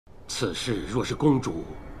此事若是公主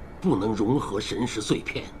不能融合神石碎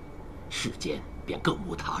片，世间便更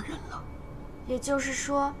无他人了。也就是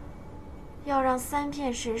说，要让3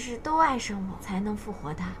片神石都爱上我，才能复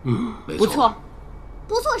活她。没错。不错，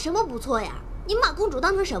不错什么不错呀？你们把公主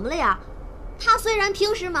当成什么了呀？她虽然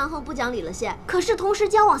平时蛮横不讲理了些，可是同时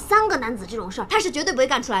交往3个男子这种事儿，她是绝对不会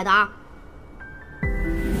干出来的啊！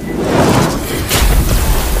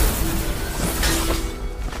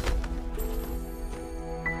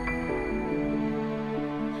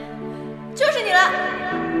就是你了。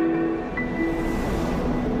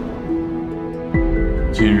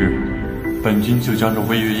今日，本君就将这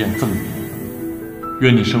微月宴赠予你，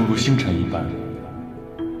愿你生如星辰一般，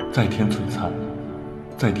在天璀璨，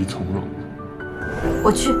在地从容。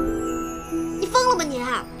我去。你疯了吧你？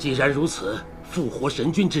既然如此，复活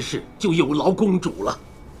神君之事就有劳公主了。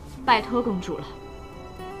拜托公主了。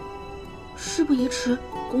事不宜迟，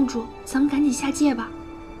公主，咱们赶紧下界吧。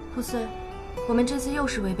不遂，我们这次又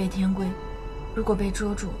是违背天规，如果被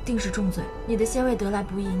捉住，定是重罪。你的仙位得来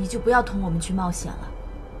不易，你就不要同我们去冒险了。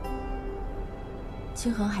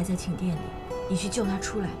清衡还在寝殿里，你去救他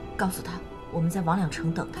出来，告诉他我们在王两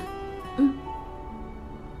城等他。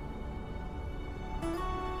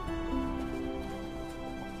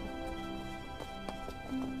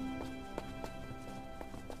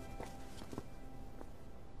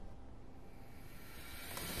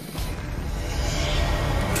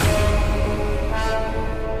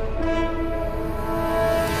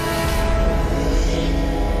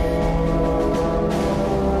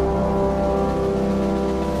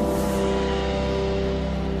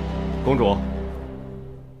公主，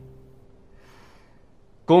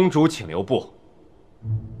公主请留步。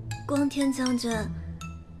光天将军，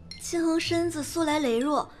清衡身子素来羸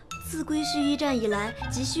弱，自归墟一战以来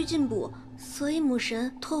急需进补，所以母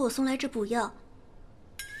神托我送来这补药，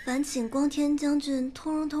烦请光天将军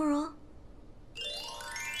通融通融。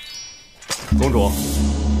公主，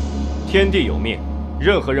天地有命，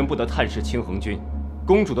任何人不得探视清衡君。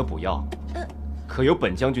公主的补药，可由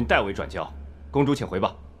本将军代为转交。公主请回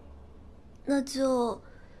吧。那就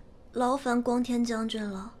劳烦光天将军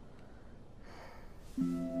了。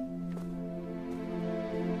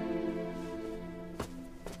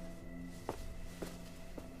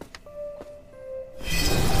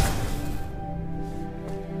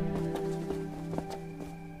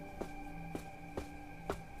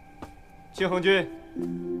清衡君，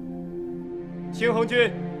清衡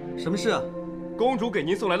君，什么事啊？公主给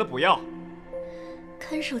您送来了补药。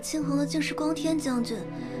看守清衡的竟是光天将军，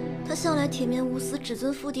他向来铁面无私，只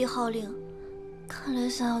遵父帝号令。看来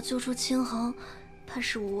想要救出清衡，怕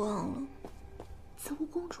是无望了。子无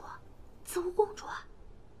公主，子无公主，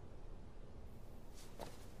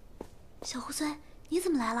小胡虽，你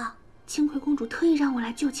怎么来了？青葵公主特意让我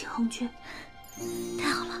来救清衡君。太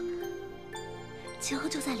好了，清衡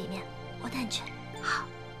就在里面，我带你去。好，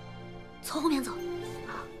从后面走。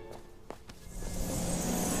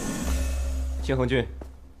清衡君，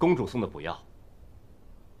公主送的补药。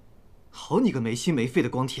好你个没心没肺的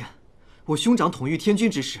光天！我兄长统御天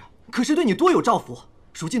军之时，可是对你多有照拂。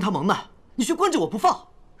如今他蒙难，你却关着我不放。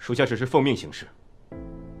属下只是奉命行事。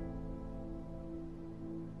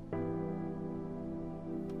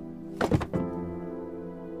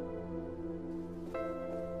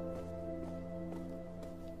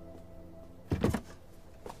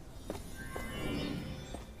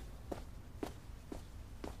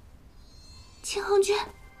清衡君，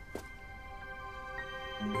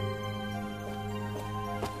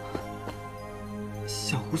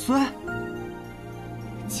小胡虽，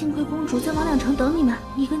青葵公主在王两城等你们，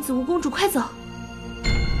你跟子无公主快走。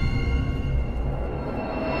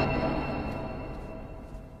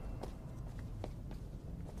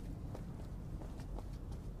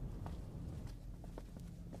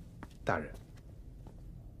大人，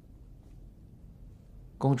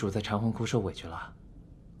公主在长虹窟受委屈了，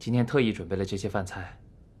今天特意准备了这些饭菜，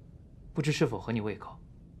不知是否合你胃口？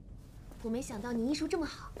我没想到你医术这么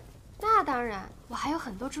好。那当然，我还有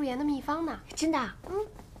很多驻颜的秘方呢。真的啊？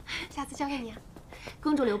下次交给你啊。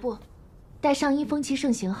公主留步，待上衣风气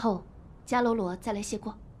盛行后，迦楼罗再来谢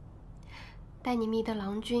过。待你觅得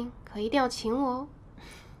郎君，可一定要请我哦。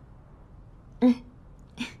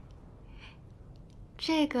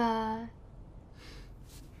这个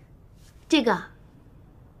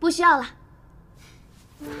不需要了。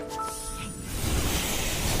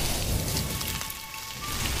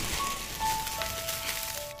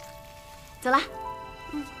走了。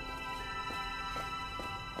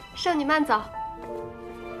圣女慢走。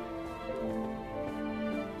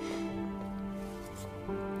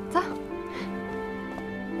走。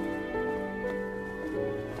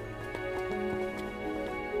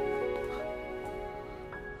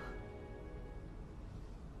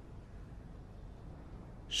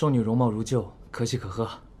寿女容貌如旧，可喜可贺。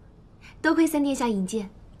多亏三殿下引荐，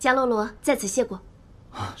伽罗罗在此谢过。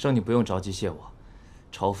寿女不用着急谢我，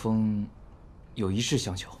朝风有一事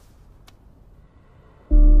相求。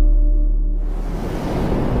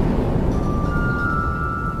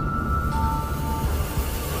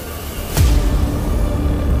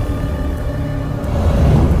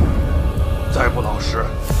再不老实，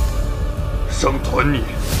生吞你！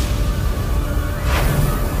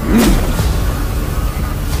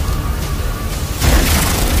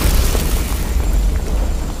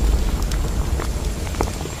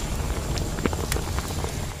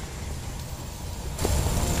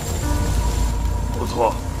不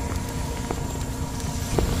错，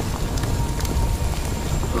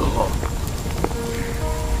很好。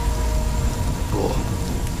不，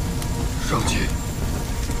生气。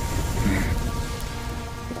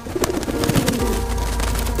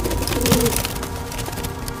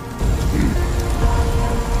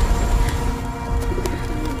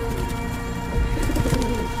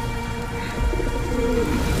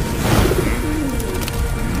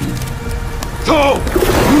走！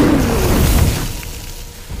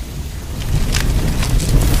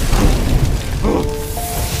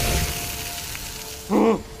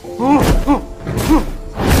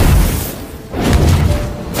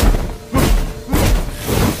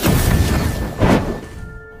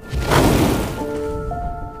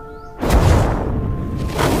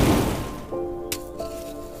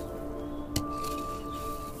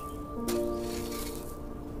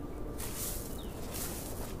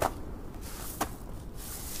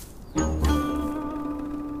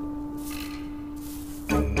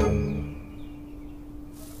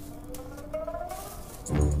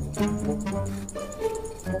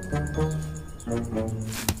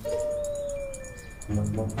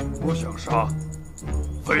不想杀，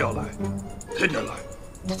非要来，天天来。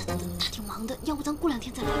他挺忙的，要不咱过2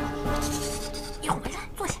天再来吧？又回来，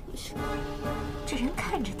坐下。这人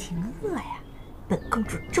看着挺饿呀。本公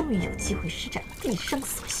主终于有机会施展毕生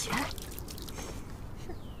所学了。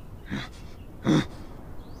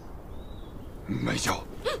没效。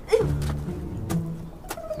哎呦！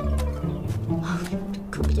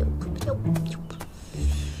可不要，可不要！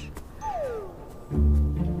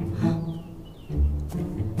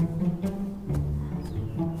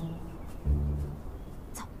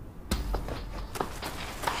走。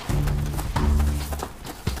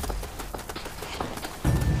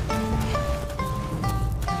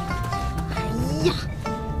哎呀！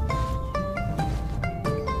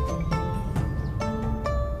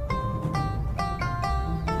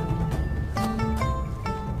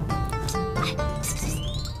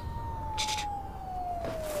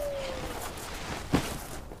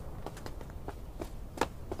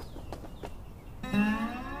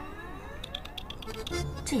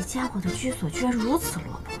这家伙的居所居然如此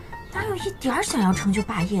落魄，哪有一点想要成就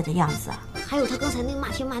霸业的样子啊？还有他刚才那骂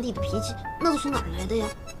天骂地的脾气，那都从哪儿来的呀？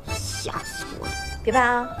吓死我了！别怕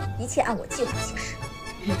啊，一切按我计划行事。